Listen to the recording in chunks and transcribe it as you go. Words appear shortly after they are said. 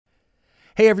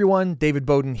Hey everyone, David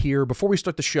Bowden here. Before we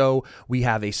start the show, we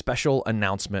have a special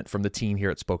announcement from the team here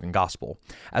at Spoken Gospel.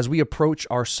 As we approach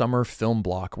our summer film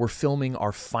block, we're filming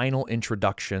our final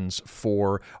introductions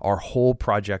for our whole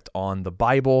project on the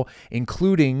Bible,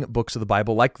 including books of the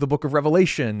Bible like the book of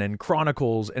Revelation and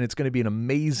Chronicles, and it's going to be an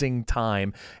amazing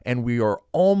time. And we are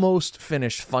almost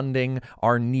finished funding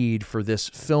our need for this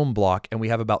film block, and we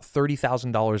have about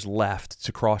 $30,000 left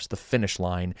to cross the finish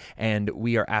line, and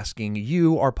we are asking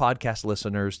you, our podcast listeners,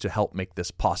 to help make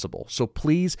this possible. So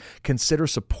please consider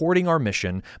supporting our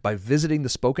mission by visiting the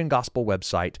Spoken Gospel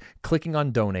website, clicking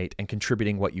on donate, and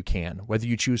contributing what you can. Whether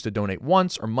you choose to donate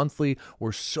once or monthly,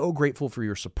 we're so grateful for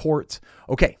your support.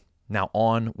 Okay, now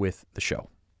on with the show.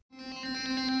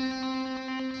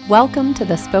 Welcome to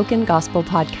the Spoken Gospel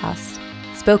Podcast.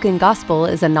 Spoken Gospel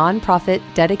is a nonprofit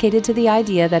dedicated to the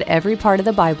idea that every part of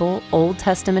the Bible, Old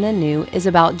Testament and New, is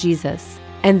about Jesus.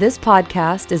 And this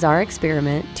podcast is our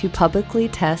experiment to publicly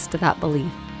test that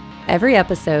belief. Every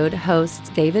episode, hosts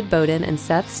David Bowden and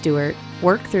Seth Stewart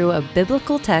work through a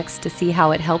biblical text to see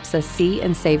how it helps us see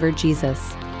and savor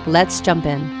Jesus. Let's jump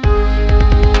in.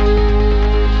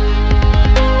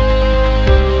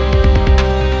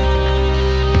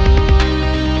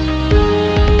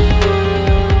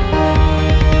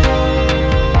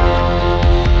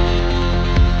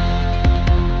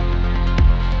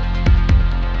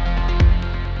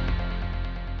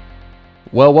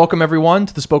 Well, welcome everyone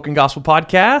to the Spoken Gospel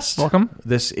Podcast. Welcome.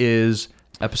 This is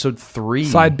episode 3.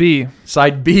 Side B.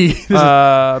 Side B.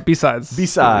 B-sides.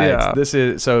 B-sides. Yeah. This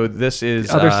is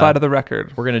The other side of the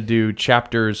record. We're going to do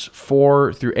chapters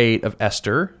 4 through 8 of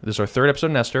Esther. This is our third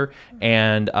episode in Esther.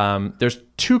 And there's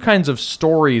two kinds of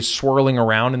stories swirling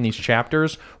around in these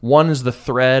chapters. One is the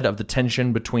thread of the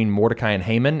tension between Mordecai and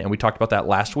Haman, and we talked about that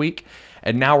last week.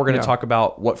 And now we're going to talk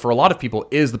about what, for a lot of people,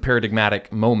 is the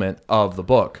paradigmatic moment of the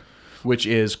book, which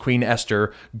is Queen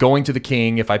Esther going to the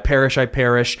king, if I perish, I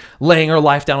perish, laying her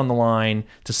life down on the line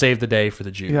to save the day for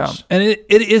the Jews. Yeah, and it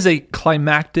is a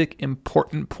climactic,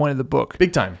 important point of the book.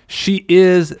 Big time. She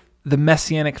is the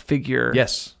messianic figure.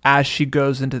 Yes. As she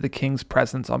goes into the king's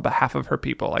presence on behalf of her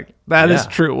people. Like, that is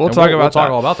true. We'll And talk about that. We'll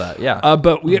talk all about that, yeah.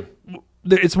 But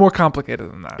it's more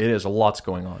complicated than that. It is. A lot's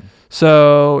going on.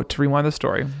 So, to rewind the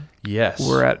story. Yes.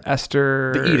 We're at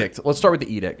Esther. The edict. Let's start with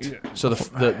the edict. Yeah. So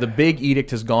the big edict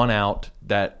has gone out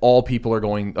that all people are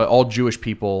going, all Jewish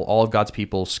people, all of God's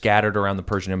people scattered around the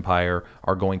Persian Empire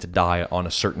are going to die on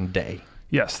a certain day.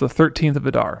 Yes, the 13th of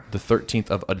Adar. The 13th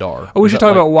of Adar. Oh, we should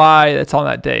talk about why it's on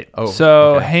that date. Oh,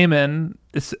 so okay. Haman,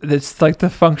 it's like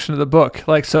the function of the book.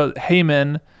 Like, so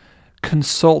Haman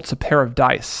consults a pair of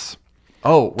dice.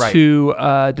 Oh, right. To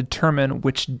determine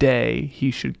which day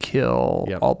he should kill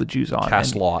all the Jews on.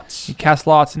 Cast lots. He casts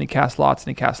lots, and he casts lots,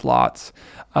 and he casts lots.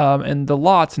 And the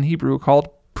lots in Hebrew are called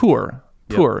pur.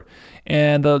 Yep.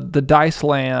 And the dice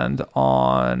land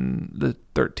on the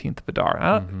 13th of Adar.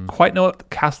 I don't quite know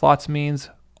what cast lots means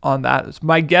on that.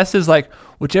 My guess is like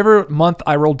whichever month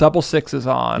I roll double sixes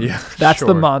on, that's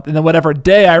the month. And then whatever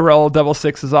day I roll double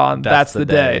sixes on, that's the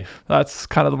day. That's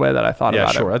kind of the way that I thought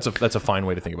about it. Yeah, sure. That's a fine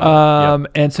way to think about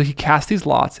it. And so he casts these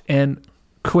lots, and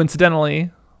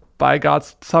coincidentally, by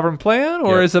God's sovereign plan,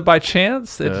 or is it by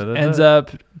chance, it ends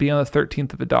up being on the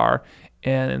 13th of Adar.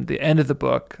 And in the end of the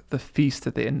book, the feast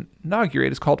that they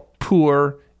inaugurate is called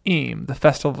Purim, the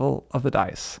festival of the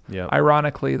dice. Yep.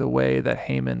 Ironically, the way that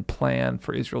Haman planned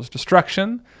for Israel's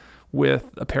destruction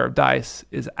with a pair of dice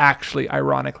is actually,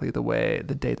 ironically, the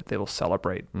day that they will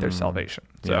celebrate their salvation.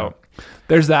 So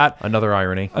there's that. Another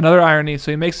irony.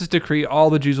 So he makes this decree: all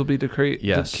the Jews will be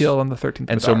killed on the 13th of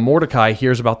Adar. And so Mordecai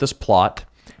hears about this plot,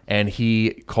 and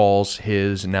he calls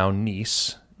his now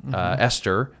niece,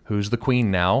 Esther, who's the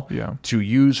queen now, to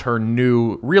use her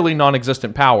new, really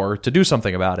non-existent power to do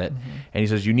something about it. And he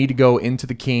says, you need to go into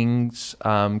the king's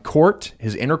court,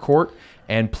 his inner court,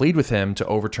 and plead with him to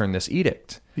overturn this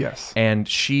edict. Yes. And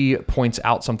she points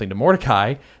out something to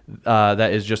Mordecai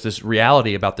that is just this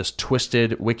reality about this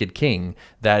twisted, wicked king,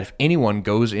 that if anyone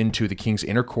goes into the king's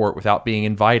inner court without being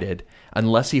invited,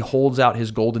 unless he holds out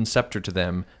his golden scepter to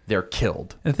them, they're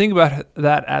killed. And think about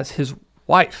that as his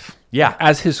wife. Yeah.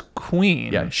 As his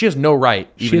queen. Yeah, she has no right,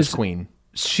 even as queen.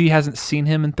 She hasn't seen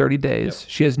him in 30 days. Yep.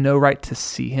 She has no right to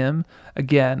see him.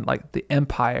 Again, like, the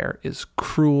empire is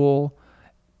cruel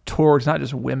towards not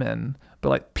just women, but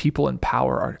like people in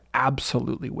power are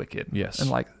absolutely wicked. Yes. And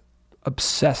like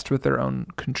obsessed with their own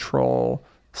control,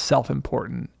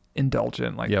 self-important,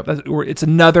 indulgent. Like it's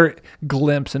another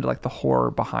glimpse into like the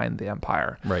horror behind the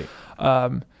empire. Right.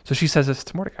 So she says this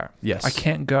to Mordecai. Yes. I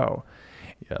can't go.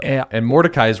 Yep. And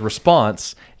Mordecai's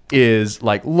response is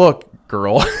like, look,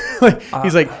 girl,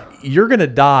 he's like, you're going to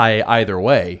die either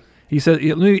way. He said,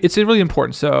 it's really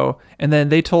important. So, and then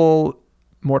they told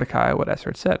Mordecai what Esther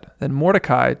had said. Then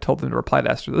Mordecai told them to reply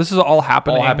to Esther. This is all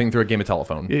happening. All happening through a game of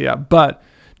telephone. Yeah. But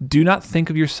do not think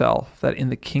of yourself that in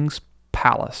the king's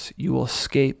palace you will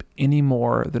escape any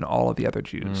more than all of the other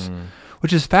Jews,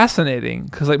 which is fascinating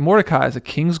because like Mordecai is a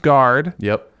king's guard.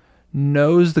 Yep.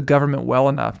 Knows the government well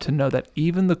enough to know that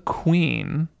even the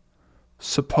queen,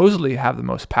 supposedly have the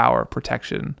most power,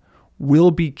 protection,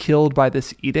 will be killed by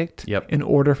this edict in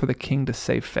order for the king to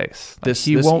save face. Like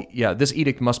This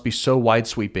edict must be so wide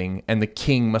sweeping, and the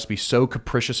king must be so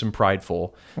capricious and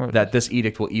prideful that this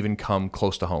edict will even come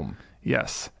close to home.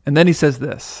 Yes. And then he says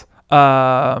this,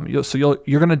 you're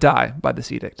going to die by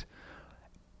this edict.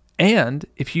 And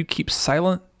if you keep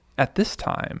silent at this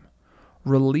time,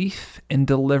 relief and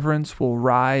deliverance will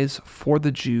rise for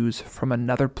the Jews from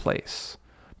another place,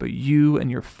 but you and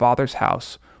your father's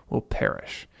house will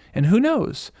perish. And who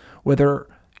knows whether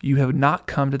you have not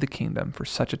come to the kingdom for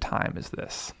such a time as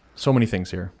this. So many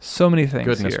things here. So many things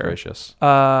Goodness here. gracious.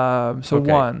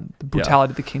 One, the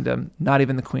brutality of the kingdom, not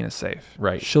even the queen is safe.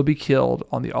 Right. She'll be killed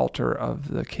on the altar of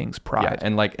the king's pride.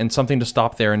 Yeah, and something to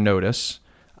stop there and notice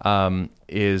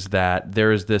is that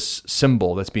there is this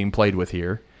symbol that's being played with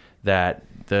here, that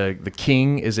the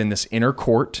king is in this inner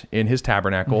court in his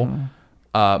tabernacle.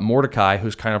 Mordecai,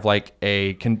 who's kind of like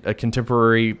a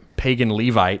contemporary pagan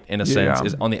Levite in a sense,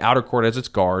 is on the outer court as its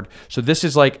guard. So this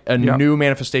is like a new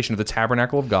manifestation of the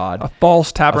tabernacle of God. A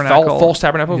false tabernacle. False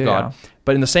tabernacle of God.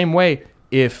 But in the same way,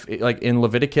 if like in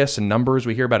Leviticus and Numbers,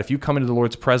 we hear about if you come into the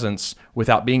Lord's presence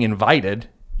without being invited,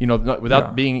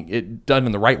 without being it done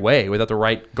in the right way, without the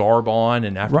right garb on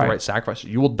and after the right sacrifice,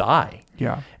 you will die.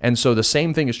 Yeah. And so the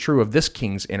same thing is true of this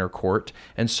king's inner court.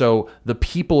 And so the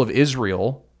people of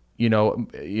Israel, people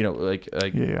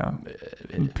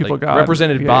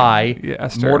represented by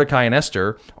Esther. Mordecai and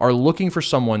Esther, are looking for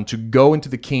someone to go into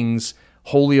the king's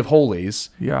holy of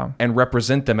holies and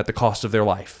represent them at the cost of their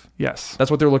life. Yes. That's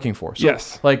what they're looking for. So,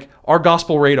 yes. like, our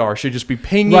gospel radar should just be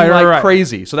pinging like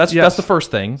crazy. So that's the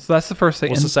first thing. So that's the first thing.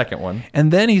 What's the second one?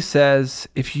 And then he says,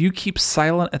 if you keep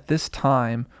silent at this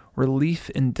time,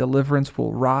 relief and deliverance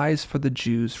will rise for the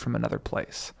Jews from another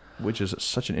place. Which is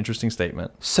such an interesting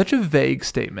statement. Such a vague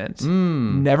statement.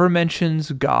 Never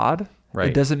mentions God. Right.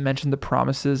 It doesn't mention the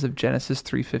promises of Genesis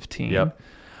 3:15. Yep.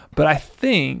 But I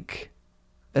think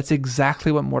that's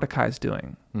exactly what Mordecai is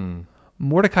doing.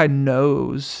 Mordecai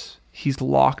knows he's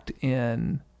locked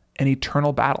in an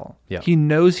eternal battle. Yep. He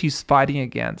knows he's fighting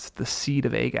against the seed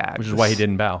of Agag. Which is why he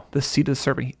didn't bow. The seed of the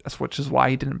serpent. Which is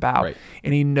why he didn't bow. Right.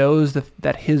 And he knows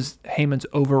that Haman's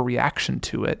overreaction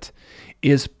to it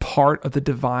is part of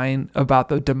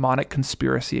the demonic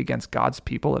conspiracy against God's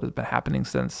people that has been happening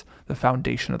since the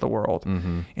foundation of the world.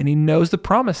 And he knows the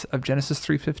promise of Genesis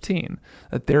 3:15,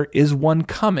 that there is one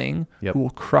coming who will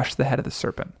crush the head of the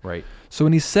serpent. Right. So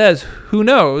when he says, who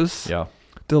knows,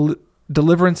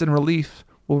 deliverance and relief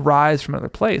will rise from another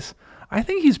place. I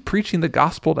think he's preaching the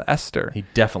gospel to Esther. He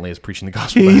definitely is preaching the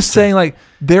gospel to He's Esther. saying, like,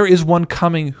 there is one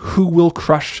coming who will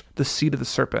crush the seed of the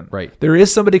serpent. Right. There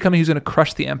is somebody coming who's going to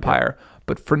crush the empire. Yeah.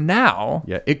 But for now...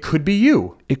 Yeah, it could be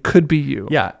you. It could be you.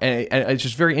 Yeah, and it's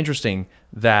just very interesting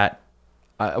that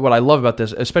what I love about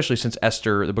this, especially since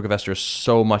Esther, the book of Esther, is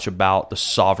so much about the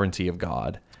sovereignty of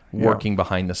God working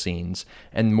behind the scenes.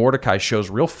 And Mordecai shows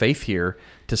real faith here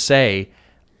to say,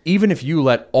 even if you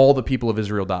let all the people of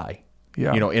Israel die,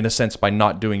 in a sense, by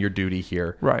not doing your duty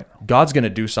here, right, God's going to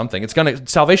do something.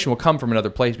 Salvation will come from another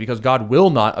place because God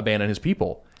will not abandon his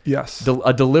people. Yes.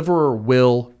 A deliverer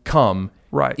will come,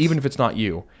 right, even if it's not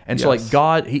you. And so, like,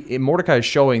 Mordecai is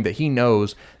showing that he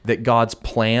knows that God's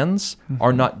plans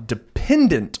are not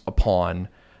dependent upon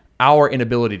our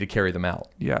inability to carry them out.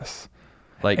 Yes.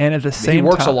 Like, and at the same he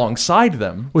works time, alongside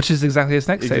them. Which is exactly his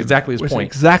next statement. Exactly his point.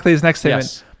 Exactly his next statement.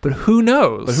 Yes. But who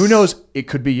knows? It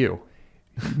could be you.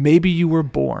 Maybe you were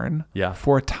born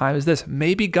for a time as this.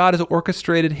 Maybe God has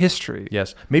orchestrated history.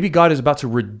 Yes. Maybe God is about to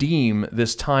redeem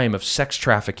this time of sex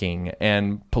trafficking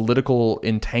and political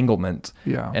entanglement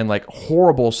and like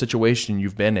horrible situation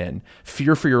you've been in.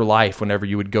 Fear for your life whenever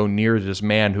you would go near this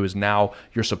man who is now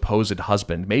your supposed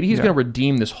husband. Maybe he's going to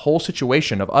redeem this whole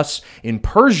situation of us in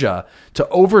Persia to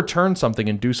overturn something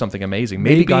and do something amazing.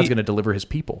 Maybe God's going to deliver his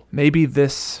people. Maybe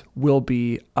this will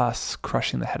be us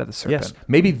crushing the head of the serpent. Yes.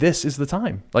 Maybe this is the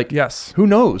time. Like, yes, who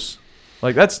knows?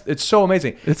 Like, it's so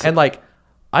amazing. And like,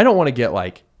 I don't want to get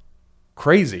like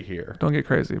crazy here. Don't get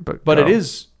crazy, but it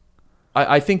is.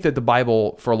 I think that the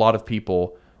Bible for a lot of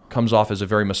people comes off as a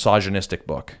very misogynistic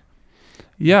book.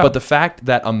 Yeah. But the fact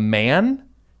that a man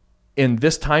in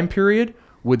this time period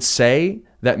would say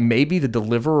that maybe the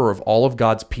deliverer of all of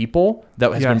God's people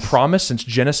that has been Yes. promised since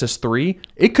Genesis 3,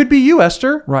 it could be you,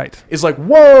 Esther. Right. Is like,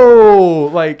 whoa,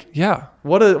 like, Yeah.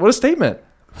 what a statement.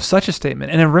 Such a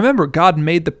statement. And then remember, God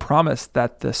made the promise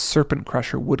that the serpent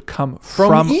crusher would come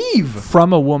From Eve.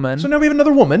 from a woman. So now we have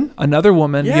another woman. Another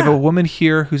woman. You have Yeah. a woman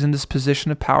here who's in this position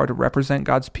of power to represent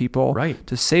God's people, Right.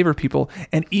 to save her people.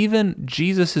 And even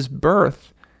Jesus'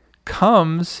 birth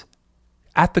comes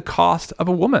at the cost of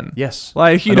a woman. Yes.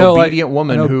 Like, you an know, obedient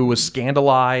woman an ob- who was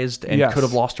scandalized and Yes. could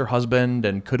have lost her husband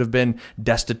and could have been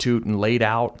destitute and laid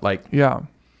out. Like, Yeah.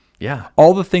 yeah.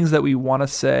 All the things that we want to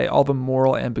say, all the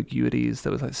moral ambiguities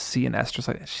that was like see in Esther's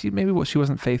like she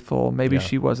wasn't faithful, maybe Yeah.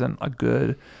 she wasn't a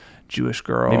good Jewish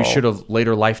girl. Maybe should have laid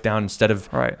her life down instead of,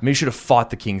 Right. maybe should have fought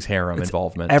the king's harem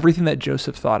involvement. everything that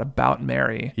Joseph thought about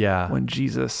Mary Yeah. when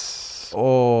Jesus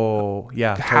Oh,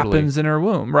 yeah, happens in her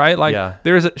womb, right? Like Yeah.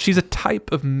 she's a type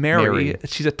of Mary. Mary.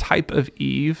 She's a type of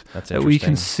Eve That's that we can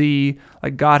interesting. see.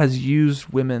 Like God has used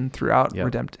women throughout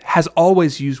has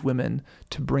always used women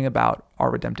to bring about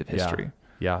our redemptive history.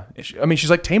 Yeah. I mean, she's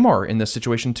like Tamar in this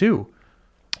situation too,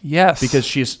 Yes. because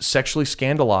she is sexually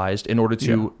scandalized in order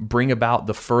to bring about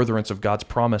the furtherance of God's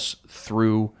promise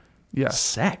through Yes.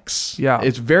 sex. Yeah.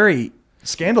 It's very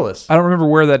scandalous. I don't remember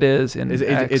where that is in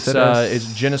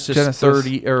It's Genesis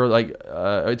 30 or like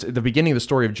it's at the beginning of the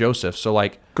story of Joseph. So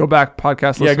like Go back,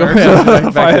 podcast yeah, listeners.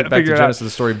 go back to Figure it out. Genesis, the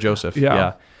story of Joseph.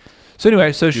 Yeah. So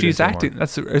anyway, so she's Tamar. acting.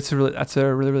 That's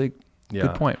a really Yeah.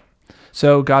 good point.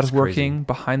 So God is That's crazy. working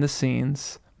behind the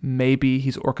scenes. Maybe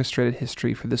He's orchestrated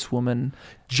history for this woman,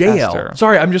 Jael. Esther.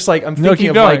 Sorry, I'm just like I'm No, thinking keep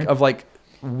of going. like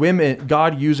women,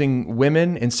 God using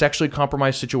women in sexually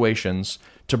compromised situations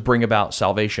to bring about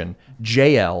salvation.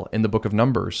 Jael in the book of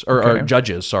Numbers or Okay.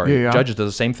 Judges, sorry. Yeah. Judges does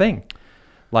the same thing.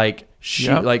 Like she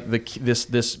Yep. like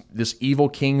this evil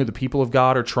king who the people of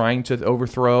God are trying to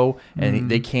overthrow and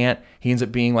they can't. He ends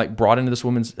up being like brought into this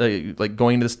woman's like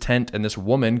going into this tent, and this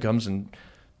woman comes and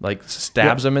like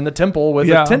stabs him in the temple with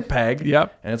a tent peg.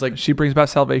 Yep. And it's like She brings about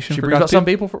salvation. she for brings God's about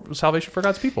people. salvation for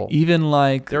God's people. Even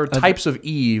like There are types of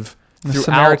Eve the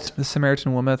throughout the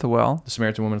Samaritan woman at the well, the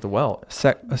Samaritan woman at the well.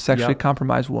 a sexually Yep.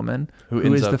 compromised woman Who who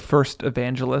ends is up- the first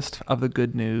evangelist of the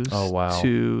good news Oh, wow.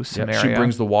 to Yeah, Samaria. she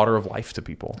brings the water of life to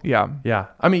people. Yeah. Yeah.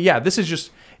 I mean, yeah, this is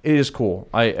just, it is cool.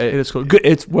 It is cool. Good.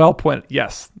 It's well pointed.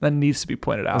 Yes, that needs to be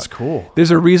pointed out. That's cool. There's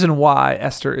a reason why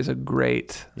Esther is a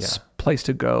great Yeah. place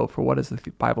to go for what is the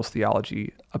Bible's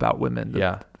theology about women.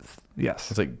 Yeah.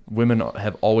 Yes. It's like women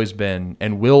have always been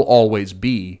and will always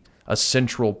be a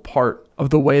central part. Of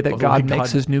the way that Of the way God makes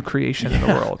God- His new creation in the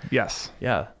world. Yes.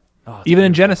 Yeah. Oh, it's Even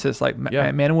in Genesis, like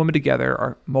Yeah. man and woman together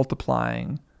are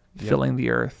multiplying, filling the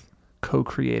earth,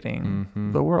 co-creating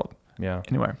the world. yeah.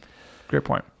 Anyway, great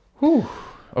point. Whew.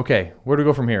 Okay. Where do we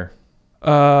go from here?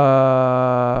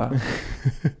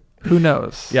 Who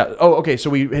knows? Yeah. Oh, okay.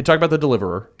 So we had talked about the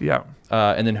deliverer. Yeah.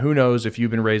 And then who knows if you've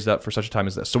been raised up for such a time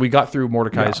as this. So we got through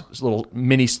Mordecai's little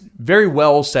mini, very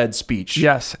well said speech.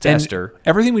 Yes. To And Esther.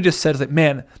 everything we just said is like,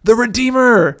 man, the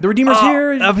Redeemer. The Redeemer's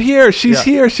here. I'm here. She's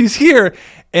Yeah. here. She's here.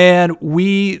 And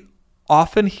we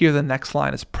often hear the next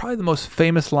line. It's probably the most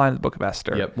famous line in the book of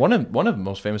Esther. Yep. One of the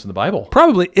most famous in the Bible.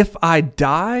 Probably, if I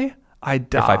die, I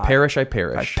die. If I perish, I If I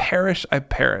perish. perish, I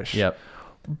perish. Yep.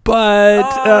 But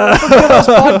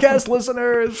podcast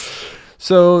listeners.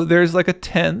 so there's like a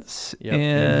tense Yep,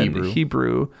 in in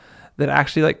Hebrew that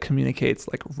actually like communicates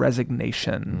like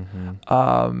resignation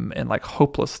and like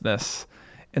hopelessness.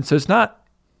 And so it's not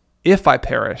if I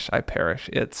perish, I perish.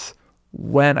 It's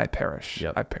when I perish,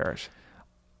 Yep. I perish.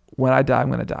 When I die, I'm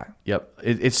going to die. Yep.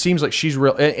 It seems like she's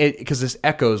real because this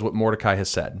echoes what Mordecai has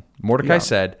said. Mordecai Yeah.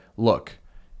 said, "Look,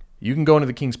 you can go into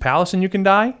the king's palace and you can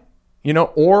die,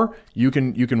 or you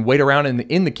can wait around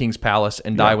in the king's palace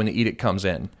and die when the edict comes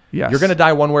in. Yes. You're going to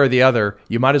die one way or the other.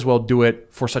 You might as well do it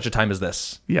for such a time as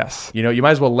this. Yes. You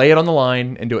might as well lay it on the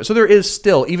line and do it. So there is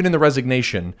still, even in the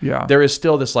resignation, there is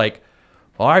still this like,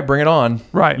 all right, bring it on.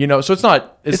 Right. So it's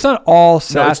not all no,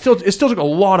 sad. it still took a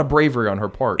lot of bravery on her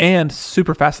part. And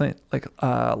super fascinating, like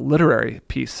literary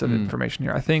piece of information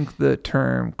here. I think the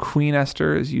term Queen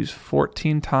Esther is used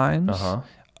 14 times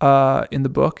in the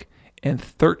book, and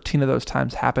 13 of those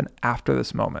times happen after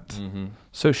this moment.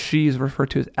 So she's referred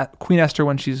to as Queen Esther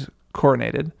when she's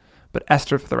coronated, but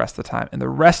Esther for the rest of the time. And the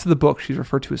rest of the book, she's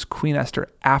referred to as Queen Esther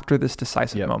after this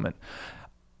decisive moment.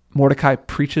 Mordecai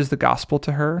preaches the gospel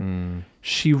to her.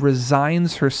 She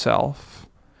resigns herself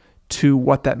to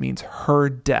what that means, her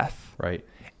death. Right.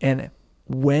 And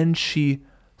when she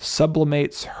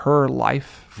sublimates her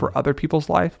life for other people's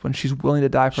life, when she's willing to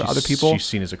die for other people, she's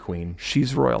seen as a queen.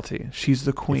 she's royalty. She's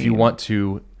the queen. If you want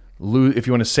to If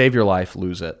you want to save your life,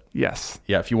 lose it. Yes.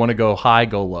 Yeah. If you want to go high,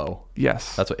 go low.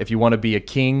 Yes. That's what. If you want to be a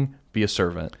king, be a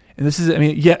servant. And this is, I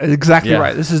mean, yeah, exactly Yeah.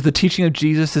 right. This is the teaching of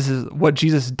Jesus. This is what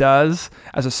Jesus does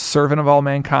as a servant of all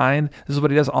mankind. This is what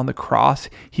he does on the cross.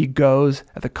 He goes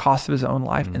at the cost of his own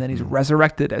life, and then he's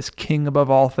resurrected as king above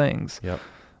all things. Yep.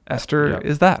 Esther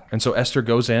is that. And so Esther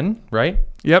goes in, right?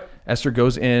 Yep. Esther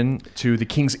goes in to the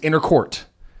king's inner court.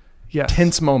 Yes.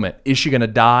 Tense moment. Is she going to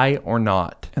die or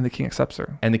not? And the king accepts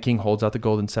her. And the king holds out the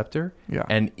golden scepter. Yeah.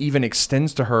 And even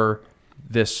extends to her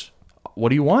this, what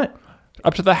do you want?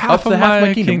 Up to the half Up to of half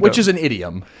my kingdom, which is an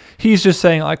idiom. He's just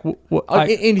saying like,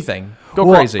 Anything. Go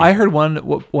well, crazy. I heard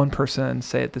one person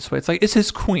say it this way. It's like, it's his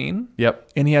queen. Yep.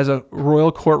 And he has a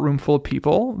royal courtroom full of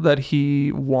people that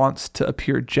he wants to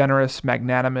appear generous,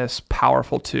 magnanimous,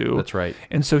 powerful to. That's right.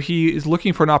 And so he is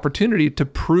looking for an opportunity to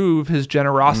prove his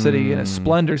generosity and his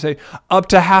splendor. Say, up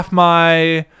to half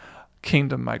my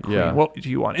kingdom, my queen. Yeah. What do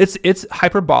you want? It's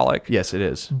hyperbolic. Yes, it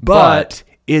is. But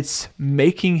it's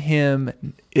making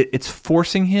him, it's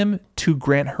forcing him to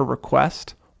grant her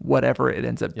request, whatever it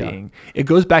ends up being. It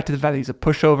goes back to the fact that he's a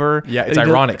pushover. Yeah, it's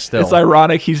ironic still. It's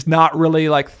ironic. He's not really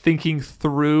like thinking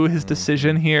through his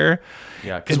decision here.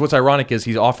 Yeah, because what's ironic is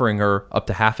he's offering her up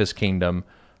to half his kingdom,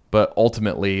 but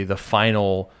ultimately the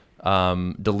final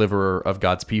deliverer of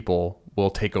God's people will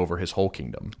take over his whole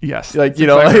kingdom. Yes. Like, that's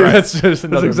exactly right. that's just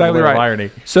another That's exactly right. irony.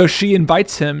 So she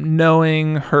invites him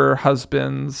knowing her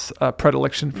husband's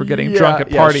predilection for getting drunk at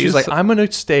parties. She's like, I'm going to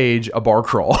stage a bar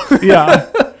crawl. Yeah.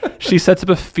 She sets up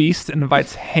a feast and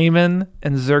invites Haman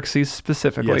and Xerxes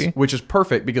specifically. Yes, which is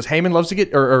perfect because Haman loves to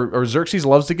get, or Xerxes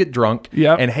loves to get drunk.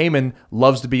 Yep. And Haman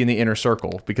loves to be in the inner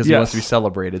circle because he wants to be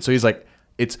celebrated. So he's like,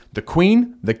 it's the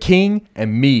queen, the king,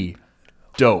 and me.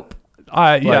 Dope.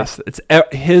 Yes, it's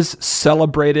his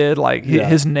celebrated,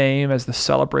 his name as the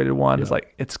celebrated one is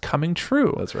like, it's coming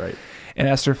true. That's right. And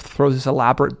Esther throws this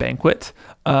elaborate banquet,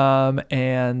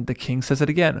 and the king says it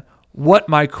again. What,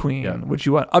 my queen, would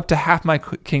you want? Up to half my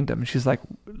kingdom. And she's like,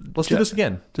 let's do this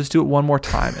again. Just do it one more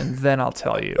time, and then I'll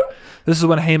tell you. This is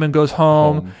when Haman goes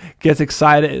home, gets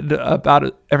excited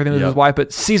about everything with his wife,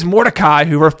 but sees Mordecai,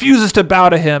 who refuses to bow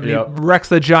to him. And he wrecks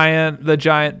the giant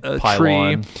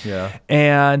tree,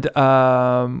 and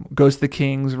goes to the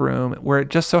king's room, where it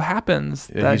just so happens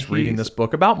that he's reading this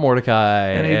book about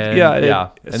Mordecai.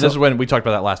 And this is when we talked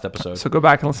about that last episode. So go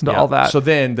back and listen to all that. So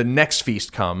then the next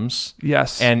feast comes.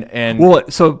 Yes. And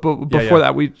before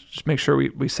that, we just make sure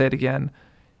we say it again.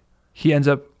 He ends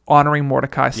up honoring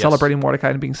Mordecai, celebrating Mordecai,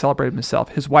 and being celebrated himself.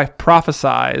 His wife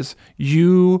prophesies,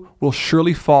 you will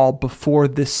surely fall before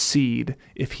this seed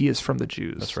if he is from the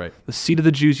Jews. That's right. The seed of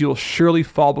the Jews, you will surely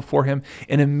fall before him.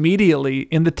 And immediately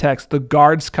in the text, the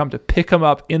guards come to pick him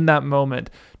up in that moment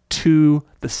to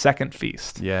the second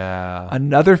feast. Yeah.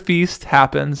 Another feast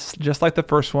happens, just like the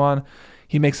first one.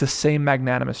 He makes the same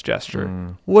magnanimous gesture.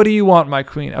 What do you want, my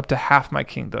queen? Up to half my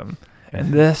kingdom.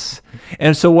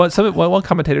 And so one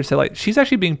commentator said, like, she's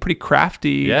actually being pretty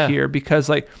crafty here, because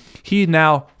like he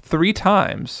now 3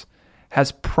 times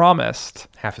has promised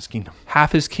half his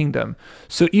kingdom.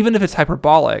 So even if it's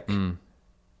hyperbolic,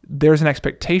 there's an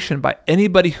expectation by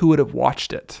anybody who would have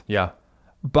watched it. Yeah.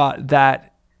 But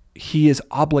that he is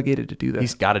obligated to do this.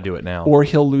 He's got to do it now. Or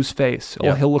he'll lose face.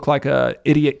 Or he'll look like a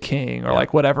idiot king, or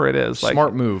like whatever it is.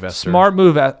 Smart move, Esther. Smart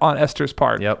move on Esther's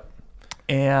part. Yep.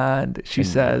 And she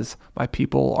says, my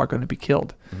people are going to be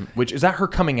killed. Which, is that her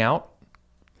coming out?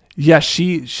 Yeah,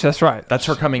 that's right. That's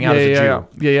her coming out as a Jew.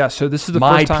 Yeah. So this is the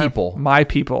my first time. People. My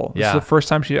people. Yeah. This is the first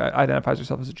time she identifies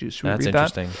herself as a Jew. Should we read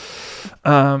that? That's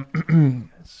interesting.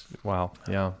 Wow.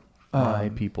 Yeah. My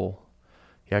people.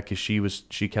 Yeah, because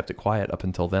she kept it quiet up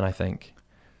until then, I think.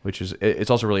 Which is, it's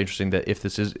also really interesting that if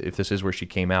this is where she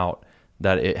came out,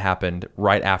 that it happened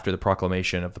right after the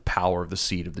proclamation of the power of the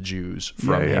seed of the Jews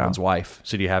from Haman's wife.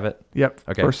 So do you have it? Yep.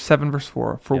 Okay. Verse 7, verse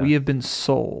 4. For we have been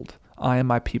sold, I and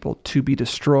my people, to be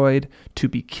destroyed, to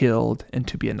be killed, and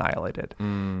to be annihilated.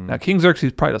 Now, King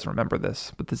Xerxes probably doesn't remember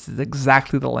this, but this is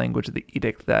exactly the language of the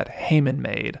edict that Haman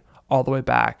made all the way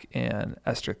back in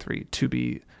Esther 3, to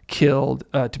be killed,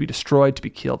 to be destroyed, to be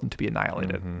killed, and to be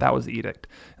annihilated. That was the edict.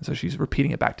 And so she's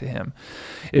repeating it back to him.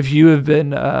 If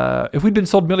we'd been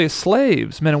sold merely as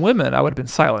slaves, men and women, I would have been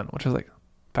silent, which was like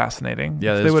fascinating.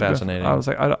 Yeah, that's fascinating. I was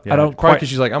like, I don't quite, because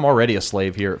she's like, I'm already a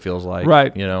slave here, it feels like.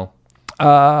 Right. You know?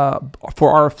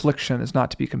 For our affliction is not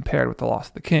to be compared with the loss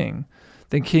of the king.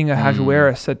 Then King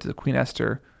Ahasuerus said to the Queen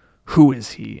Esther, who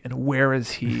is he and where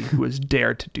is he who has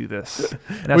dared to do this?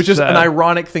 Which is an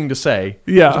ironic thing to say.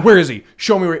 Yeah. Where is he?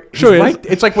 Show me where he's right.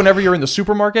 It's like whenever you're in the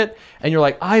supermarket and you're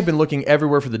like, I've been looking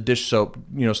everywhere for the dish soap,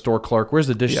 store clerk. Where's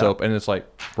the dish soap? And it's like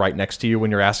right next to you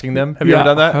when you're asking them. Have you ever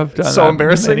done that? I've done it's so that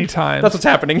embarrassing. many times. That's what's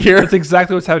happening here. That's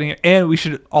exactly what's happening here. And we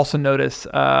should also notice,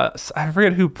 I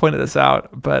forget who pointed this out,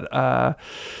 but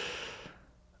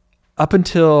up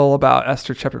until about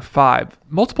Esther chapter 5,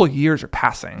 multiple years are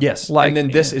passing. Yes. And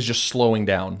then this is just slowing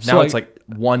down. Now it's like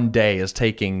one day is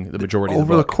taking the majority of the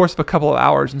book. Over the course of a couple of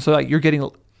hours. And so you're getting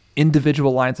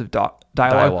individual lines of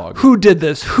dialogue. Who did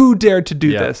this? Who dared to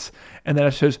do this? And then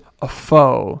it says a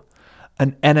foe,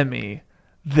 an enemy,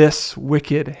 this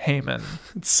wicked Haman.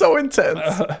 It's so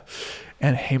intense.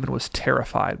 And Haman was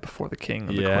terrified before the king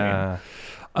and the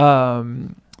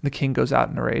queen. The king goes out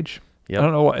in a rage. Yep. I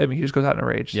don't know what, he just goes out in a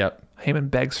rage. Yep. Haman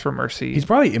begs for mercy. He's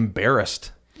probably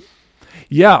embarrassed.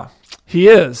 Yeah, he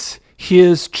is.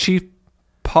 His chief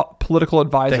political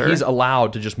advisor. That he's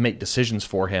allowed to just make decisions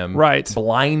for him. Right.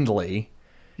 Blindly.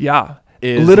 Yeah.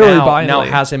 Is literally blindly. Now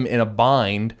has him in a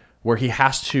bind where he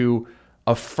has to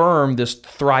affirm this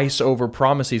thrice over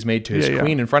promise he's made to his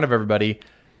queen in front of everybody.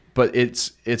 But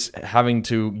it's having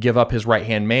to give up his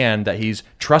right-hand man that he's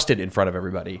trusted in front of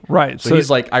everybody. Right. So he's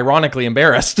like ironically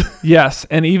embarrassed. Yes.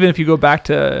 And even if you go back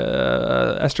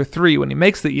to Esther 3, when he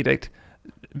makes the edict,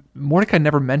 Mordecai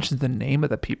never mentions the name of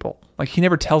the people. Like he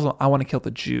never tells them, I want to kill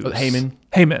the Jews. Haman?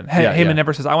 Haman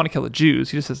never says, I want to kill the Jews.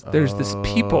 He just says, there's this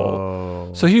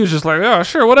people. So he was just like, oh,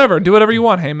 sure, whatever. Do whatever you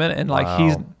want, Haman. And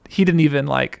he didn't even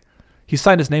he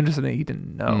signed his name to something he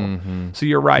didn't know. Mm-hmm. So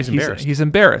you're right. He's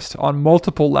embarrassed on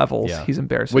multiple levels. Yeah. He's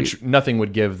embarrassed. Which nothing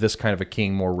would give this kind of a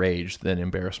king more rage than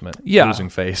embarrassment. Yeah. Losing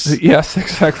face. Yes,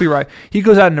 exactly right. He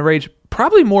goes out in a rage,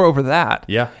 probably more over that.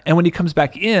 Yeah. And when he comes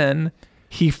back in,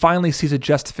 he finally sees a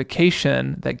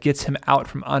justification that gets him out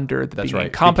from under the being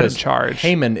incompetent charge.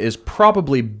 Haman is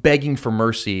probably begging for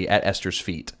mercy at Esther's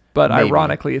feet. But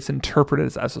ironically, it's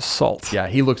interpreted as assault. Yeah,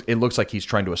 it looks like he's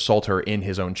trying to assault her in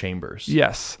his own chambers.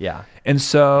 Yes. Yeah. And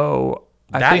so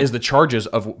that is the charges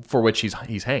for which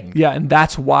he's hanged. Yeah, and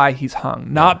that's why he's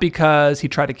hung. Not because he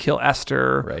tried to kill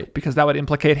Esther, right, because that would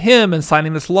implicate him in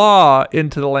signing this law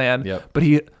into the land. Yep. But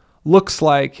he looks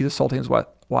like he's assaulting his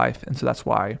wife, and so that's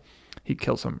why he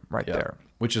kills him there.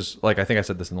 Which is, I think I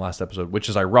said this in the last episode, which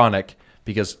is ironic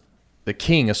because the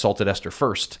king assaulted Esther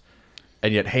first,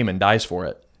 and yet Haman dies for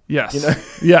it.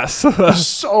 Yes. Yes. There's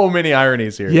so many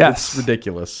ironies here. Yes. It's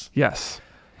ridiculous. Yes.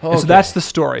 Okay. So that's the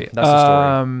story. That's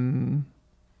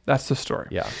the story.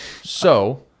 Yeah.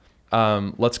 So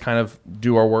let's kind of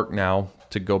do our work now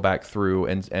to go back through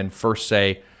and first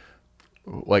say,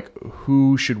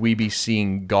 who should we be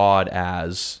seeing God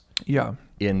as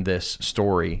in this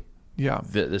story? Yeah.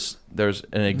 There's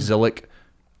an exilic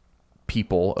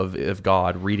people of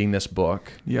God reading this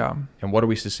book. Yeah. And what are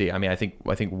we to see? I mean, I think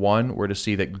one, we're to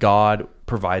see that God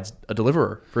provides a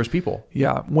deliverer for his people.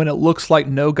 Yeah. When it looks like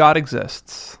no God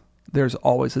exists, there's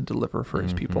always a deliverer for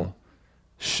his people.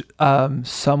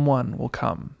 Someone will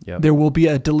come. Yep. There will be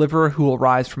a deliverer who will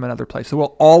rise from another place. There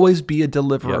will always be a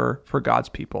deliverer for God's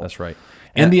people. That's right.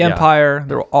 In the empire,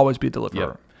 there will always be a deliverer.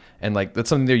 Yep. And that's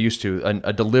something they're used to,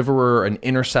 a deliverer, an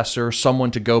intercessor,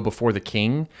 someone to go before the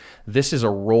king. This is a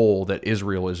role that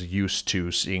Israel is used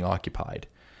to seeing occupied,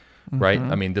 right?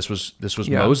 I mean, this was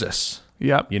Moses.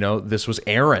 Yeah. This was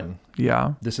Aaron.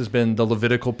 Yeah. This has been the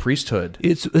Levitical priesthood.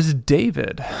 It's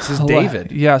David. This is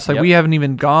David. Yeah. It's we haven't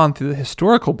even gone through the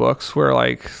historical books where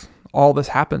all this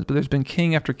happens, but there's been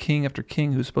king after king after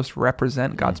king who's supposed to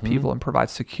represent God's people and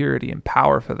provide security and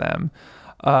power for them,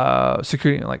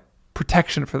 security and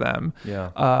protection for them.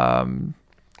 Yeah.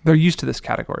 They're used to this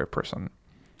category of person.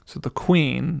 So the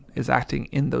queen is acting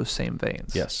in those same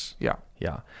veins. Yes. Yeah.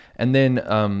 Yeah. And then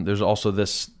there's also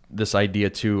this idea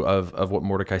too of what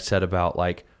Mordecai said about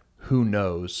who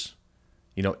knows,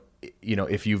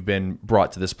 if you've been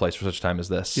brought to this place for such a time as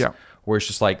this. Yeah. Where it's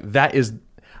just that is,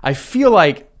 I feel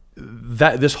like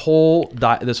that this whole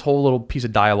little piece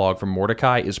of dialogue from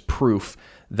Mordecai is proof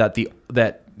that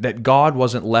that God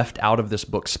wasn't left out of this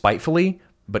book spitefully,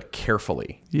 but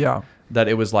carefully. Yeah. That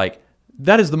it was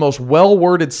that is the most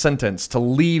well-worded sentence to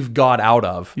leave God out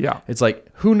of. Yeah. It's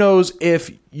who knows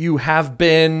if you have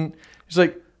been, it's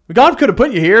God could have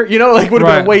put you here, would have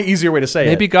been a way easier way to say it.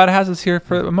 Maybe God has us here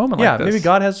for a moment like this. Yeah, maybe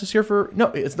God has us here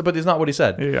but it's not what he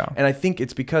said. Yeah. And I think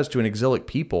it's because to an exilic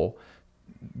people,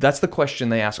 that's the question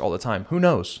they ask all the time. Who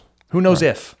knows? Who knows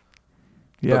if?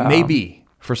 Yeah. But maybe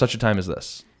for such a time as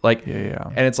this.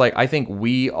 And it's I think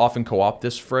we often co-opt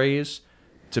this phrase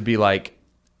to be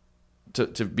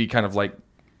to be kind of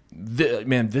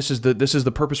this is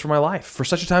the purpose for my life. For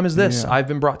such a time as this, Yeah. I've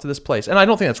been brought to this place. And I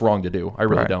don't think that's wrong to do. I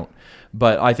really Right. don't.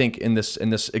 But I think in this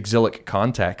exilic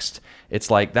context,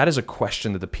 it's like that is a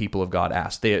question that the people of God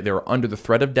ask. They're under the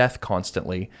threat of death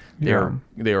constantly. They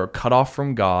are cut off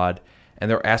from God, and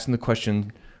they're asking the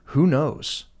question, who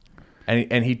knows?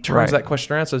 And he turns Right. that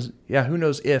question around and says, yeah, who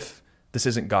knows if this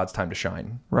isn't God's time to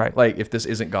shine? Right. Like if this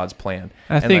isn't God's plan.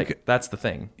 And I think like, that's the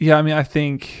thing. Yeah, I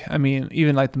mean,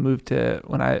 even like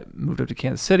when I moved up to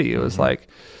Kansas City, it was like,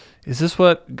 is this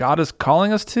what God is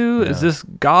calling us to? Is this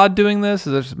God doing this?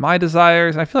 Is this my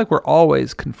desires? And I feel like we're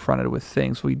always confronted with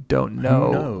things we don't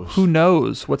know. Who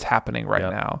knows what's happening right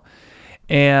now?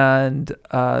 And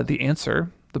the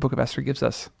answer the book of Esther gives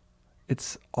us,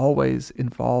 it's always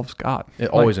involves God. It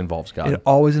always involves God. It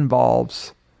always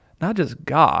involves not just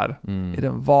God, it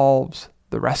involves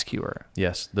the rescuer.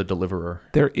 Yes, the deliverer.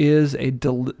 There is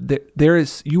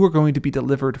you are going to be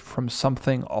delivered from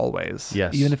something always.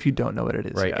 Yes. Even if you don't know what it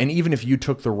is. Right. Yet. And even if you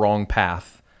took the wrong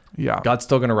path, God's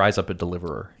still going to rise up a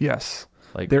deliverer. Yes.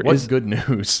 Like, what's good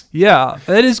news? Yeah,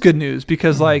 that is good news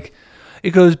because like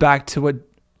it goes back to what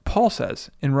Paul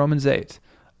says in Romans 8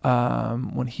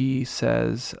 when he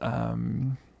says,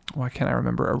 why can't I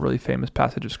remember a really famous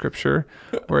passage of scripture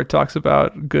where it talks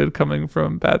about good coming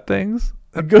from bad things?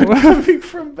 Good coming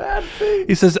from bad things.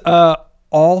 He says,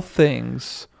 all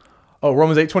things. Oh,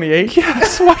 Romans 8:28?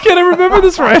 Yes, why can't I remember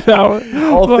this right now?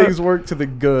 All things work to the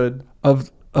good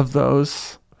of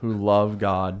those who love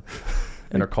God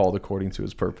and are called according to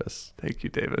his purpose. Thank you,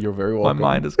 David. You're very welcome. My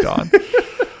mind is gone.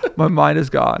 My mind is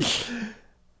gone.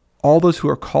 All those who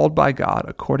are called by God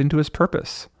according to his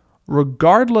purpose,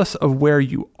 regardless of where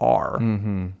you are,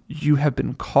 you have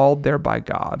been called there by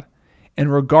God.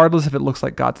 And regardless if it looks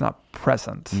like God's not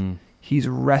present, he's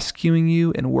rescuing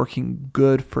you and working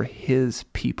good for his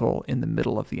people in the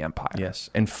middle of the empire. Yes.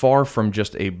 And far from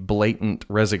just a blatant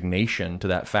resignation to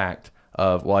that fact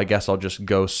of, well, I guess I'll just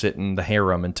go sit in the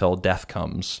harem until death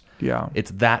comes. Yeah. It's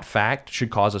that fact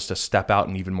should cause us to step out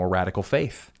in even more radical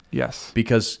faith. Yes.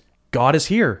 Because God is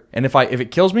here. And if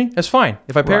it kills me, that's fine.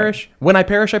 If I perish, when I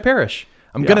perish, I perish.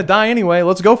 I'm going to die anyway.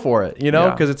 Let's go for it,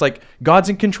 Because it's like God's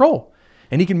in control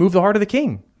and he can move the heart of the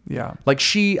king. Yeah. Like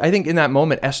I think in that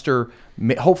moment, Esther,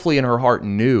 hopefully in her heart,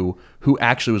 knew who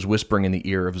actually was whispering in the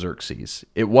ear of Xerxes.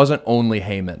 It wasn't only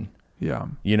Haman. Yeah.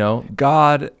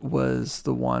 God was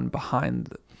the one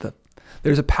behind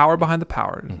there's a power behind the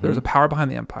power. There's a power behind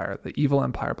the empire, the evil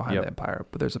empire behind the empire,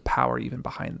 but there's a power even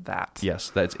behind that. Yes,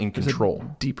 that's in control.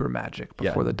 Deeper magic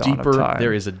before the dawn of time.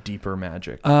 There is a deeper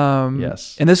magic.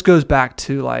 Yes. And this goes back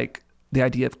to like the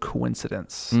idea of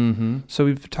coincidence. So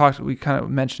we kind of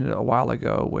mentioned it a while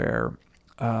ago where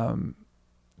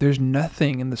there's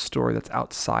nothing in the story that's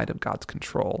outside of God's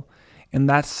control. And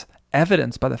that's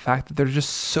evidenced by the fact that there's just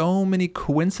so many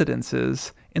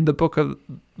coincidences in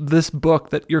this book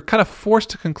that you're kind of forced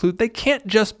to conclude they can't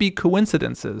just be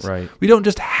coincidences. Right. We don't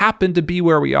just happen to be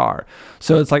where we are.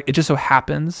 So it's like it just so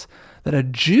happens that a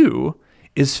Jew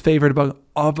is favored of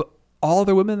all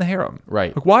other women in the harem.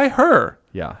 Right. Like, why her?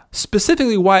 Yeah.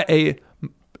 Specifically, why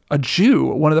a Jew,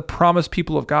 one of the promised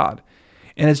people of God?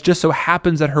 And it just so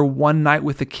happens that her one night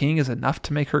with the king is enough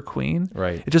to make her queen.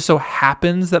 Right. It just so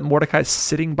happens that Mordecai is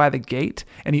sitting by the gate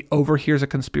and he overhears a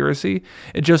conspiracy.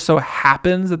 It just so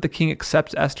happens that the king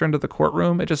accepts Esther into the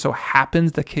courtroom. It just so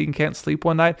happens the king can't sleep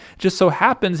one night. It just so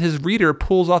happens his reader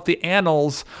pulls off the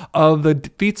annals of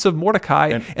the feats of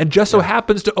Mordecai and just so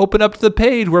happens to open up the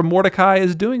page where Mordecai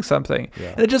is doing something.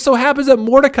 Yeah. And it just so happens that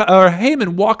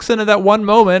Haman walks in at that one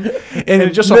moment. And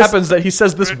it just so happens that he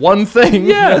says this one thing.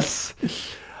 Yes.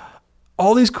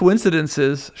 All these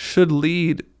coincidences should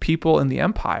lead people in the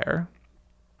empire,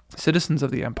 citizens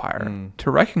of the empire, to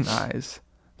recognize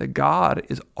that God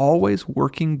is always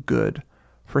working good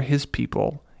for his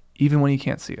people, even when you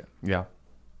can't see it. Yeah,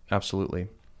 absolutely.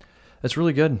 That's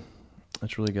really good.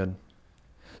 That's really good.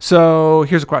 So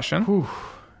here's a question. Whew.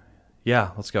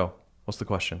 Yeah, let's go. What's the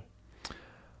question?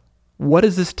 What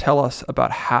does this tell us about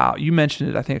how, you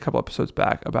mentioned it, I think, a couple episodes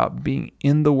back, about being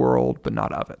in the world but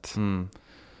not of it.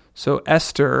 So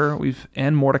Esther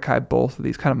and Mordecai, both of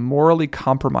these kind of morally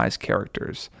compromised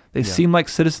characters. They seem like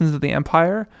citizens of the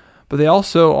empire, but they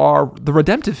also are the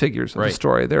redemptive figures of the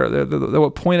story. They're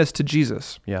what point us to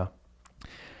Jesus. Yeah.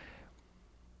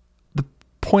 The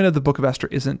point of the book of Esther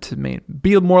isn't to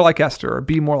be more like Esther or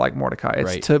be more like Mordecai.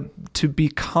 It's to be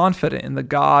confident in the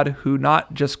God who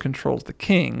not just controls the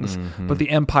kings, but the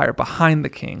empire behind the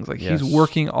kings. Like he's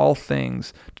working all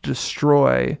things to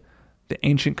destroy the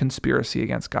ancient conspiracy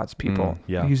against God's people.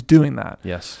 He's doing that.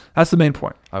 Yes. That's the main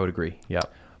point. I would agree. Yeah.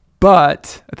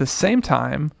 But at the same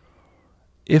time,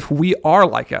 if we are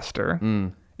like Esther,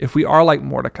 if we are like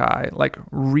Mordecai, like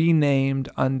renamed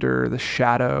under the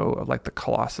shadow of like the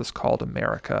Colossus called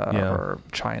America or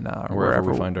China or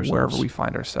wherever we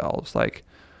find ourselves, like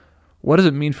what does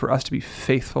it mean for us to be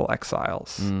faithful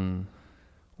exiles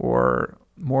or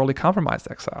morally compromised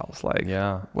exiles? Like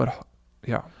what?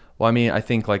 Yeah. Well, I mean, I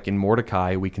think like in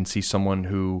Mordecai, we can see someone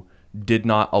who did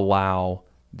not allow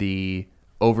the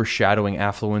overshadowing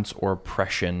affluence or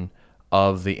oppression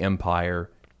of the empire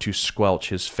to squelch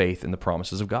his faith in the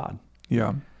promises of God.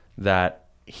 Yeah. That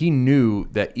he knew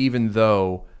that even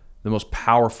though the most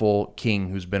powerful king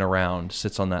who's been around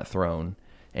sits on that throne,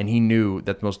 and he knew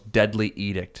that the most deadly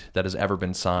edict that has ever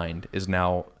been signed is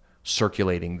now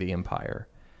circulating the empire.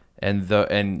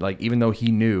 And like even though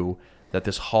he knew that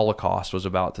this Holocaust was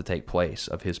about to take place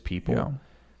of his people,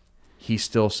 he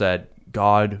still said,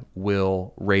 God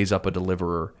will raise up a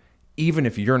deliverer, even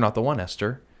if you're not the one,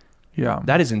 Esther. Yeah.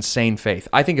 That is insane faith.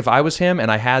 I think if I was him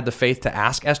and I had the faith to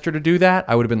ask Esther to do that,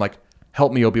 I would have been like,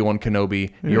 help me, Obi-Wan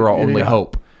Kenobi. You're our only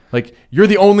hope. Like, you're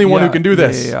the only one who can do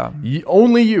this.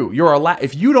 Only you.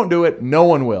 If you don't do it, no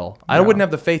one will. I wouldn't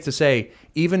have the faith to say,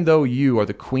 even though you are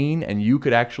the queen and you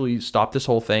could actually stop this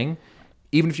whole thing,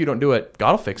 even if you don't do it,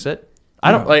 God will fix it.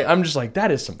 I'm just like,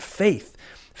 that is some faith.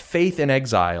 Faith in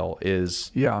exile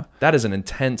that is an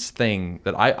intense thing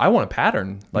that I want a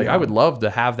pattern. Like I would love to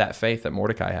have that faith that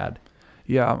Mordecai had.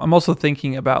 Yeah. I'm also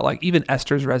thinking about like even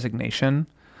Esther's resignation.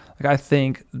 Like I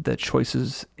think the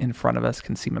choices in front of us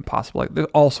can seem impossible. Like there's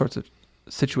all sorts of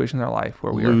situations in our life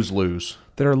where we lose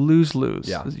that are lose.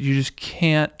 Yeah. You just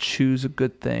can't choose a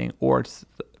good thing, or it's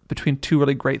between two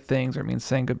really great things, or it means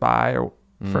saying goodbye or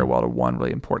farewell to one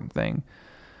really important thing.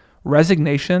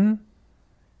 Resignation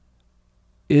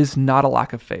is not a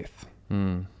lack of faith.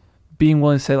 Being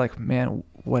willing to say like, man,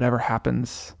 whatever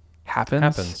happens,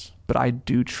 but I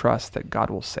do trust that God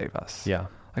will save us. Yeah.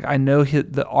 Like I know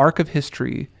the arc of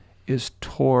history is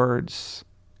towards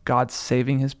God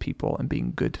saving his people and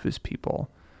being good to his people.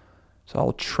 So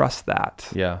I'll trust that.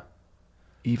 Yeah.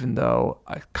 Even though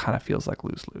it kind of feels like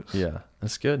lose-lose. Yeah.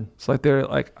 That's good. So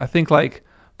like I think like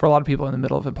for a lot of people in the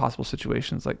middle of impossible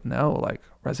situations, like no, like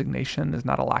resignation is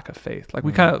not a lack of faith. Like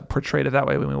we kind of portrayed it that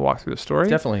way when we walked through the story.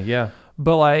 Definitely, yeah.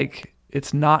 But like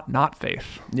it's not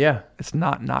faith. Yeah. It's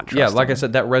not trusting. Yeah, like I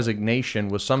said, that resignation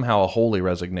was somehow a holy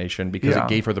resignation because it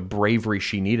gave her the bravery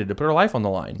she needed to put her life on the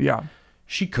line. Yeah.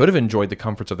 She could have enjoyed the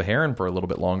comforts of the harem for a little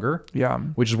bit longer. Yeah.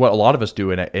 Which is what a lot of us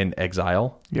do in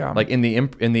exile. Yeah. Like in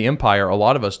the empire, a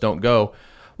lot of us don't go,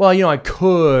 well, I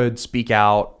could speak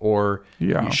out or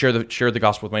share the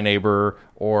gospel with my neighbor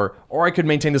or I could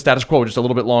maintain the status quo just a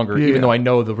little bit longer, even though I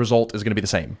know the result is going to be the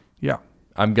same. Yeah.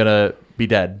 I'm going to be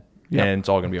dead and it's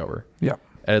all going to be over. Yeah.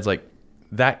 And it's like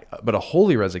that, but a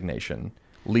holy resignation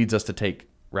leads us to take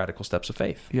radical steps of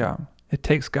faith. Yeah. It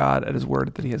takes God at his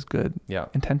word that he has good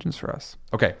intentions for us.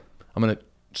 Okay. I'm going to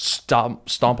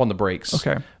stomp on the brakes.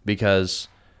 Okay. Because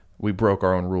we broke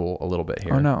our own rule a little bit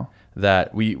here. Oh, no.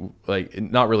 That we, like,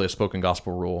 not really a spoken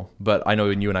gospel rule, but I know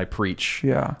when you and I preach,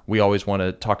 we always want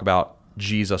to talk about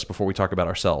Jesus before we talk about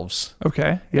ourselves.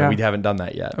 Okay. Yeah. And we haven't done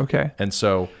that yet. Okay. And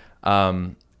so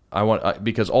I want,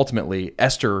 because ultimately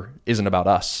Esther isn't about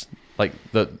us. Like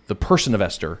the person of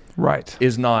Esther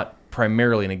is not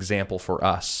primarily an example for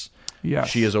us. Yes.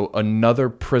 She is another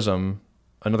prism,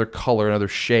 another color, another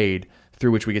shade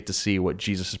through which we get to see what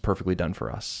Jesus has perfectly done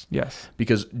for us. Yes.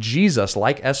 Because Jesus,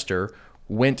 like Esther,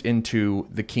 went into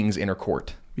the king's inner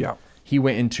court. Yeah. He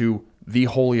went into the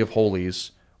Holy of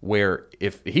Holies where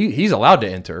if he's allowed to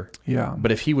enter. Yeah.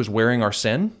 But if he was wearing our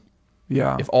sin,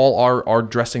 if all our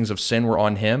dressings of sin were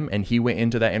on him and he went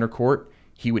into that inner court,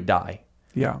 he would die.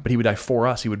 Yeah. But he would die for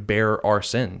us. He would bear our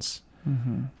sins.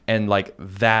 Mm-hmm. And like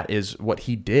that is what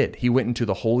he did. He went into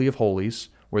the Holy of Holies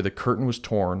where the curtain was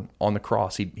torn on the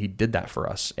cross. He did that for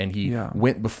us. And he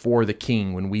went before the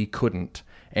king when we couldn't.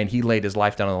 And he laid his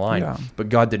life down on the line. Yeah. But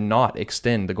God did not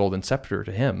extend the golden scepter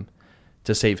to him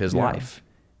to save his life.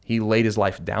 He laid his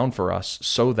life down for us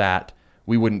so that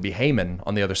we wouldn't be Haman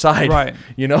on the other side. Right.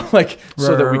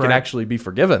 So that we could actually be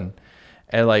forgiven.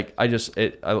 And like, I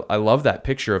love that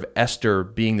picture of Esther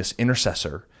being this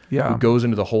intercessor who goes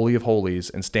into the Holy of Holies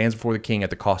and stands before the king at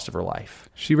the cost of her life.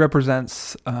 She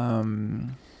represents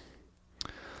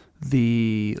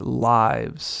the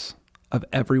lives of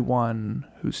everyone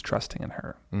who's trusting in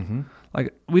her. Mm-hmm.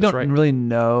 Like we don't really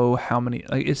know how many.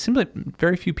 Like it seems like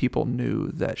very few people knew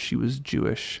that she was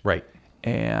Jewish. Right.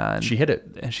 And she hid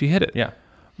it. Yeah.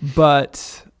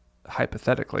 But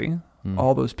hypothetically,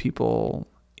 all those people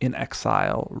in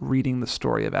exile reading the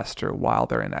story of Esther while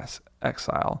they're in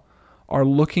exile are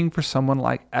looking for someone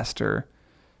like Esther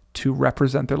to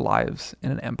represent their lives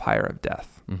in an empire of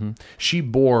death. Mm-hmm. She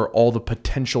bore all the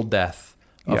potential death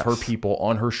of Yes. her people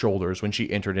on her shoulders when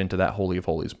she entered into that Holy of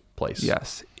Holies place.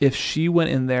 Yes. If she went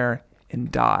in there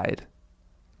and died,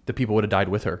 The people would have died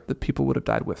with her. the people would have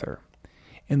died with her.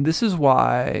 And this is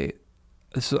why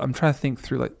I'm trying to think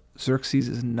through, like, Xerxes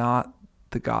is not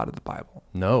the God of the Bible.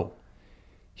 No.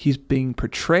 He's being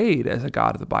portrayed as a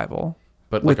God of the Bible.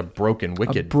 But with like a broken,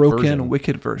 wicked broken, version.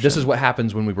 wicked version. This is what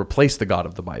happens when we replace the God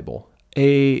of the Bible.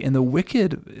 And the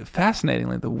wicked,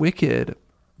 fascinatingly, the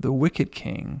wicked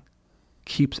king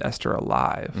keeps Esther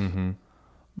alive, Mm-hmm.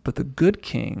 but the good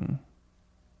king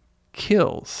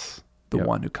kills the Yep.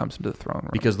 one who comes into the throne room.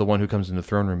 Because the one who comes into the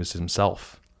throne room is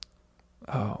himself.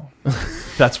 Oh,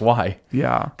 That's why.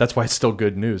 yeah, That's why it's still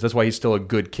good news. That's why he's still a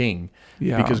good king.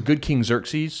 yeah, Because good King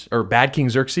Xerxes, or bad King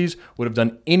Xerxes, would have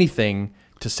done anything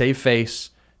to save face,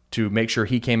 to make sure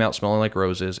he came out smelling like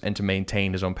roses, and to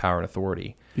maintain his own power and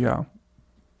authority. yeah,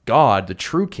 God, the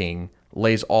true king,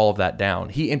 lays all of that down.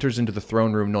 He enters into the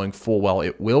throne room knowing full well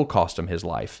it will cost him his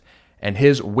life. And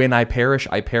his "when I perish,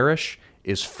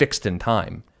 is fixed in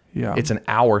time. yeah. It's an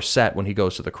hour set when he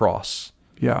goes to the cross.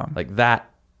 yeah. Like that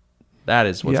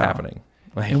is what's Yeah. happening.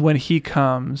 Like, And when he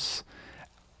comes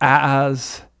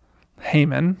as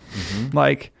Haman,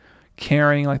 like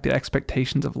carrying like the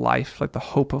expectations of life, like the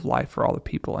hope of life for all the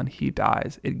people, and he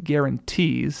dies, it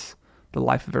guarantees the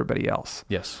life of everybody else.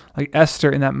 yes. Like Esther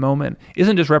in that moment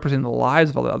isn't just representing the lives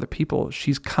of all the other people.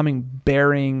 She's coming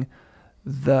bearing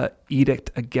the edict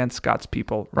against God's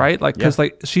people, right? Like, because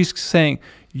like she's saying,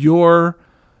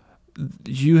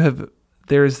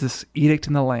 there is this edict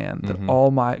in the land that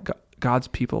all God's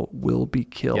people will be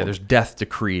killed. Yeah, there's death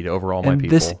decreed over all my and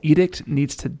people. this edict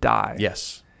needs to die.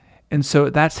 Yes. And so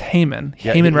that's Haman.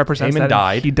 Yeah, Haman represents Haman that. And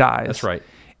died. He dies. That's right.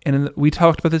 And we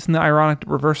talked about this in the ironic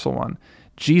reversal one.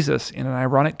 Jesus, in an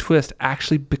ironic twist,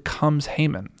 actually becomes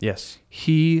Haman. Yes.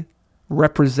 He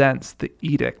represents the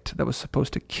edict that was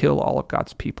supposed to kill all of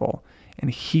God's people, and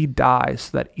he dies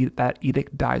so that that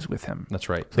edict dies with him. That's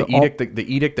right. So The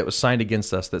edict that was signed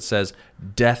against us that says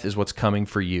death is what's coming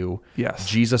for you. Yes.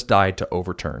 Jesus died to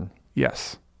overturn.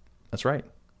 Yes. That's right.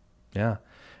 Yeah.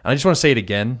 And I just want to say it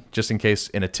again, just in case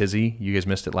in a tizzy, you guys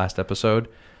missed it last episode.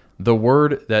 The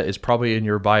word that is probably in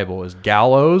your Bible is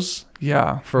gallows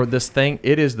Yeah. for this thing.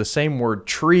 It is the same word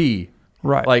tree.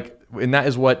 Right. Like, and that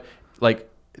is what, like,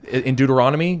 in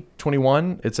Deuteronomy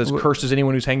 21, it says, "Cursed is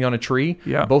anyone who's hanging on a tree."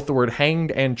 Yeah. Both the word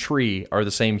 "hanged" and "tree" are the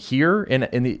same here in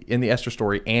the Esther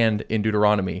story and in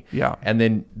Deuteronomy. Yeah. And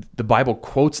then the Bible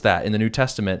quotes that in the New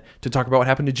Testament to talk about what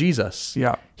happened to Jesus.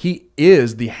 Yeah. He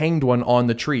is the hanged one on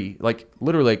the tree. Like,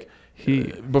 literally,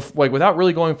 like without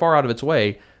really going far out of its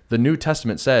way, the New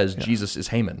Testament says Jesus is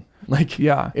Haman. Like,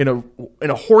 Yeah. in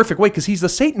a horrific way, because he's the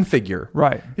Satan figure.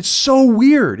 Right. It's so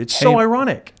weird. It's so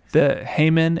ironic. The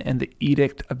Haman and the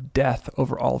edict of death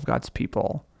over all of God's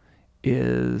people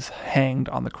is hanged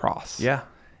on the cross. Yeah.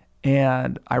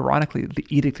 And ironically, the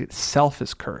edict itself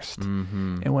is cursed.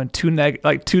 And when two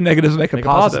negatives make a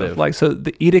positive. Like, so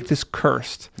the edict is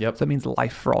cursed. Yep. So that means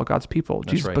life for all God's people.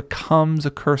 Jesus right. becomes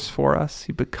a curse for us.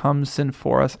 He becomes sin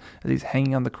for us as he's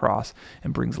hanging on the cross,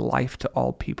 and brings life to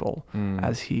all people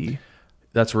as he.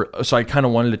 So I kind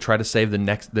of wanted to try to save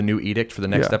the new edict for the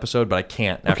next episode, but I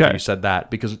can't after you said that,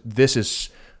 because this is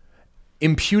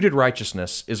imputed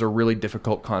righteousness is a really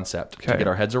difficult concept to get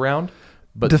our heads around.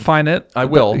 But Define it. I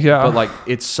will. Yeah. But like,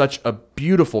 it's such a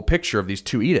beautiful picture of these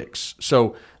two edicts.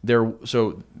 So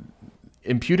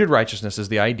imputed righteousness is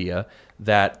the idea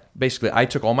that basically I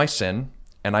took all my sin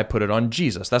and I put it on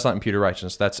Jesus. That's not imputed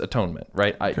righteousness. That's atonement,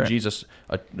 right? Jesus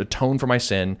atoned for my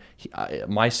sin.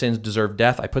 My sins deserve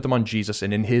death. I put them on Jesus,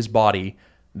 and in his body,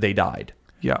 they died.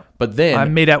 Yeah. But then I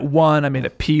made at one, I made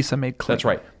at peace, I made clean. that's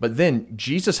right. But then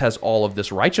Jesus has all of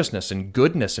this righteousness and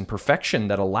goodness and perfection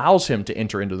that allows him to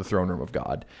enter into the throne room of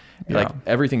God. Yeah. Like,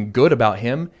 everything good about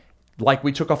him, like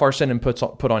we took off our sin and put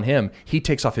on him, he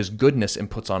takes off his goodness and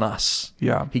puts on us.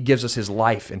 Yeah. He gives us his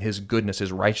life and his goodness,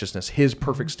 his righteousness, his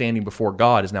perfect standing before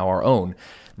God is now our own.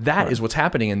 That is what's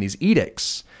happening in these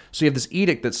edicts. So you have this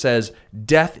edict that says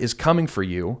death is coming for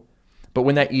you, but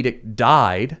when that edict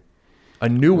died, a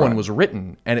new one was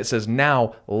written, and it says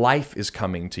now life is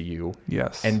coming to you.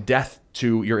 Yes. And death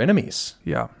to your enemies.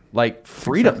 Yeah. Like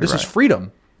freedom. exactly This is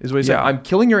freedom, is what he's saying. Yeah. I'm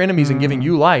killing your enemies and giving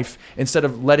you life instead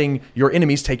of letting your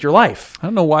enemies take your life. I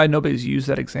don't know why nobody's used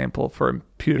that example for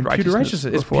imputed righteousness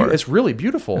before. It's really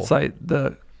beautiful. It's like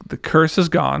the curse is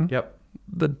gone. Yep.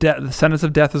 The sentence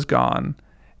of death is gone,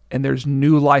 and there's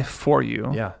new life for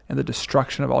you. Yeah. And the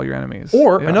destruction of all your enemies.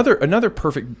 Or Yeah. another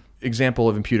perfect example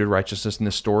of imputed righteousness in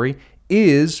this story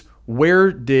is,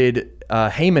 where did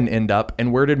Haman end up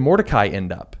and where did Mordecai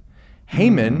end up?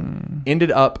 Haman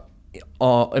ended up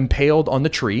impaled on the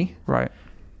tree. Right.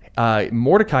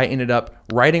 Mordecai ended up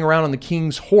riding around on the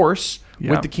king's horse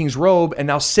with the king's robe, and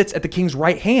now sits at the king's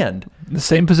right hand. The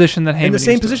same position that Haman. In the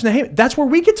same position that Haman. That's where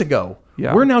we get to go.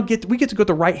 Yeah. We get to go at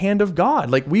the right hand of God.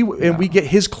 Like we get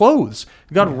His clothes.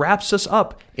 God wraps us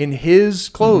up in His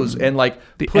clothes, and like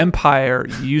the empire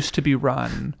used to be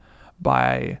run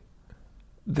by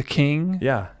the king.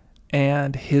 Yeah.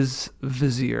 And his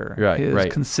vizier,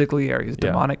 his consigliere, his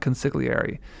demonic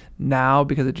consigliere. Now,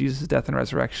 because of Jesus' death and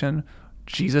resurrection,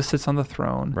 Jesus sits on the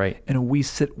throne, and we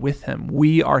sit with him.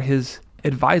 We are his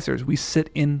advisors. We sit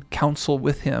in council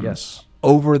with him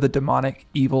over the demonic,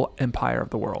 evil empire of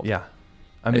the world. Yeah.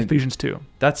 I mean, Ephesians 2.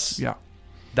 That's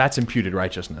imputed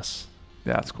righteousness.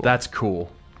 Yeah, that's cool. That's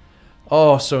cool.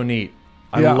 Oh, so neat.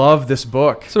 I love this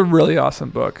book. It's a really awesome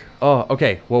book. Oh,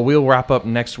 okay. Well, we'll wrap up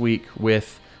next week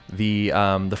with the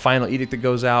final edict that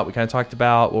goes out. We kind of talked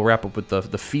about. We'll wrap up with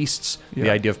the feasts, the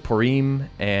idea of Purim,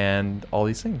 and all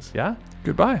these things. Yeah.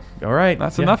 Goodbye. All right.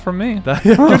 That's enough from me.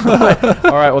 Goodbye.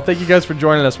 All right. Well, thank you guys for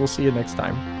joining us. We'll see you next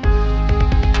time.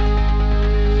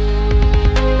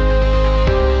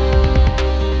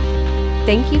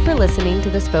 Thank you for listening to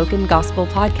the Spoken Gospel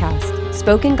Podcast.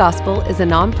 Spoken Gospel is a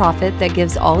nonprofit that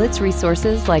gives all its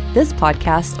resources, like this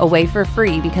podcast, away for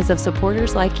free because of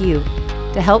supporters like you.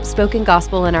 To help Spoken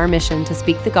Gospel in our mission to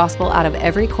speak the gospel out of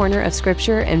every corner of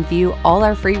Scripture and view all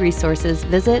our free resources,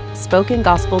 visit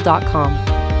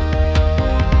spokengospel.com.